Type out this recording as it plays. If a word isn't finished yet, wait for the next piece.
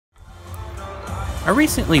I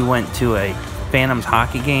recently went to a Phantoms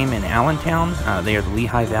hockey game in Allentown. They are the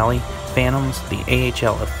Lehigh Valley Phantoms, the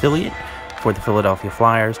AHL affiliate for the Philadelphia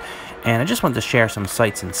Flyers. And I just wanted to share some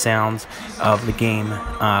sights and sounds of the game,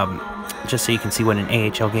 just so you can see what an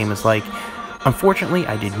AHL game is like. Unfortunately,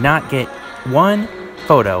 I did not get one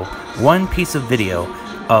photo, one piece of video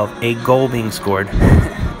of a goal being scored,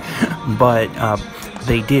 but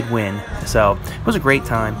they did win, so it was a great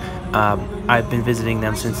time. I've been visiting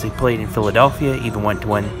them since they played in Philadelphia, even went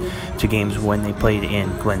to games when they played in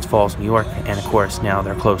Glens Falls, New York, and of course now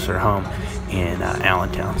they're closer to home in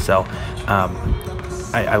Allentown. So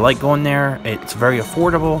I like going there. It's very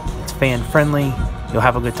affordable, it's fan friendly, you'll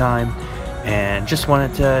have a good time, and just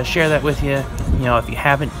wanted to share that with you. You know, if you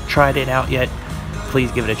haven't tried it out yet,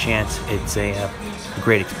 please give it a chance. It's a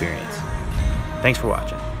great experience. Thanks for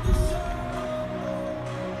watching.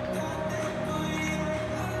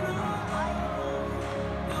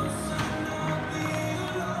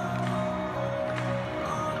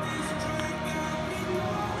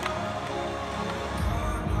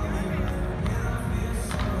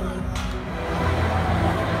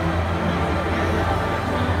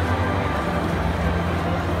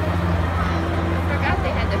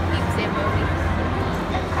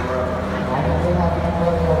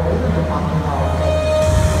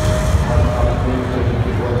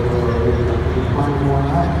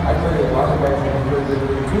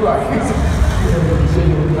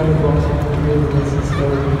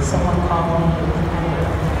 Someone call me.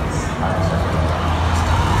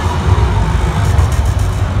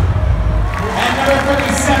 And number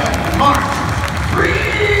 37, Mark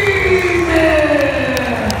Freeman.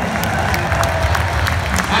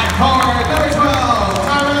 At card number 12,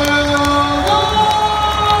 Tyrell Goldberg.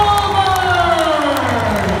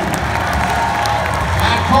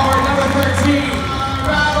 At card number 13,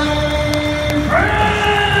 Riley Branson.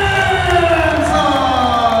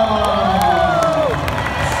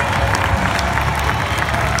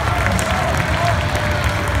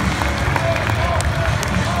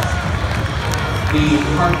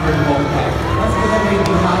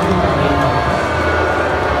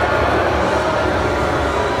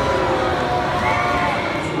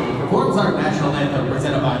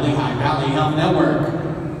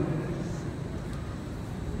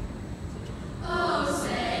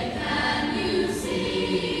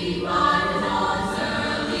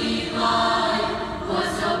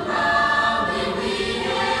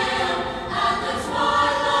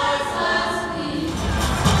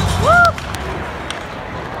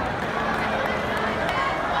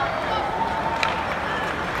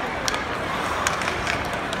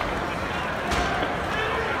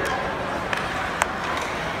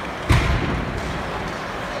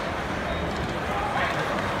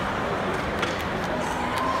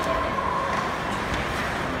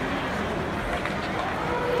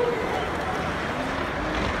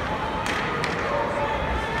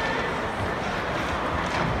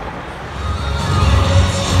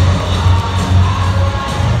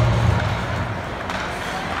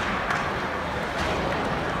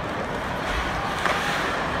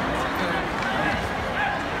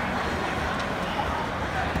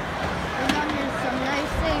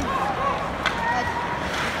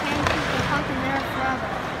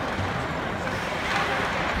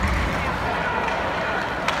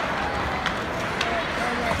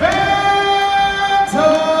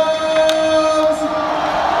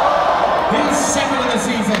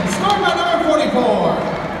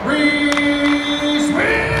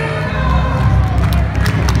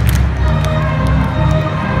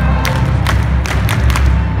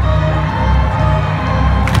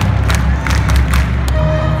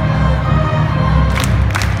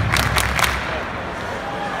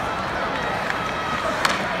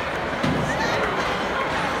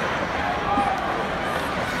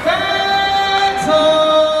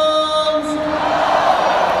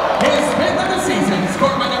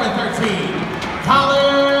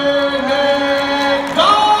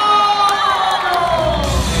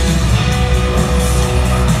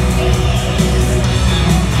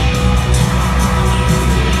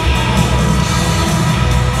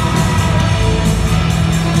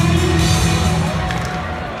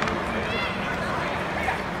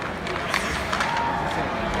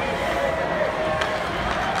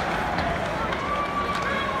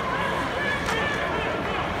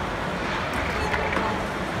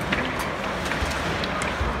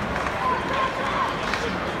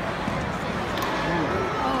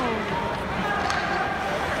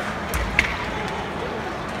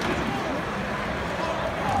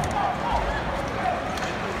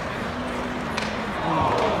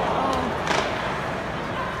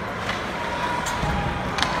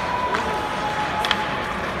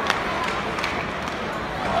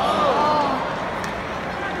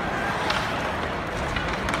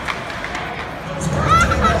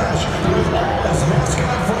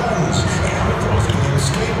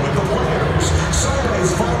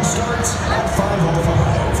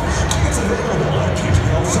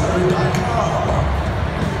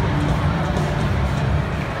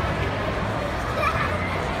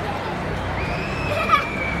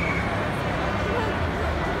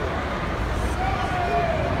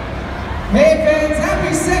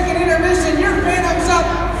 intermission, your Phantom's up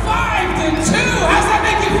 5-2. How's that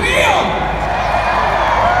make you feel?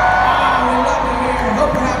 We love to hear.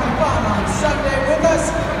 Hope you're having fun on Sunday with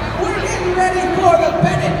us. We're getting ready for the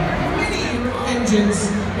Bennett Mini Engines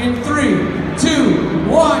in 3, 2,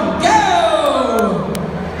 1, go!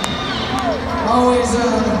 Always a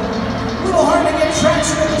little hard to get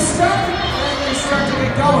traction at the start, and then start to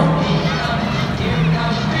get going.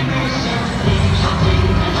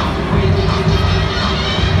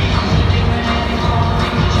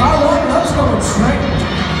 Car 1 loves going straight.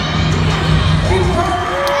 Keep going.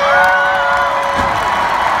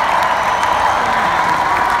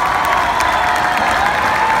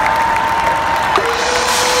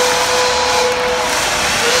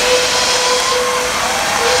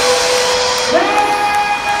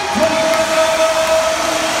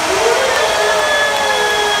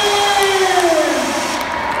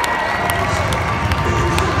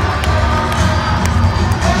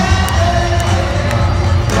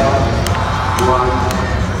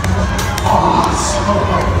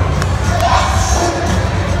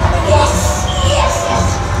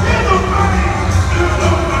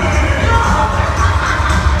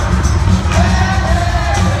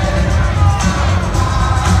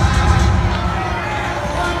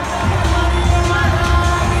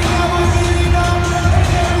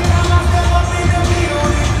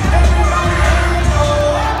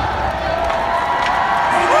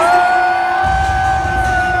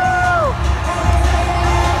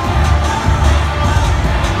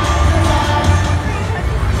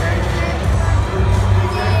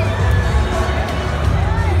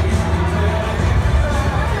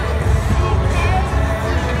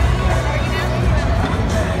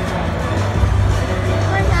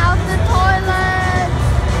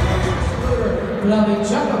 Lovely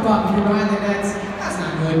Chuck Pop, you can buy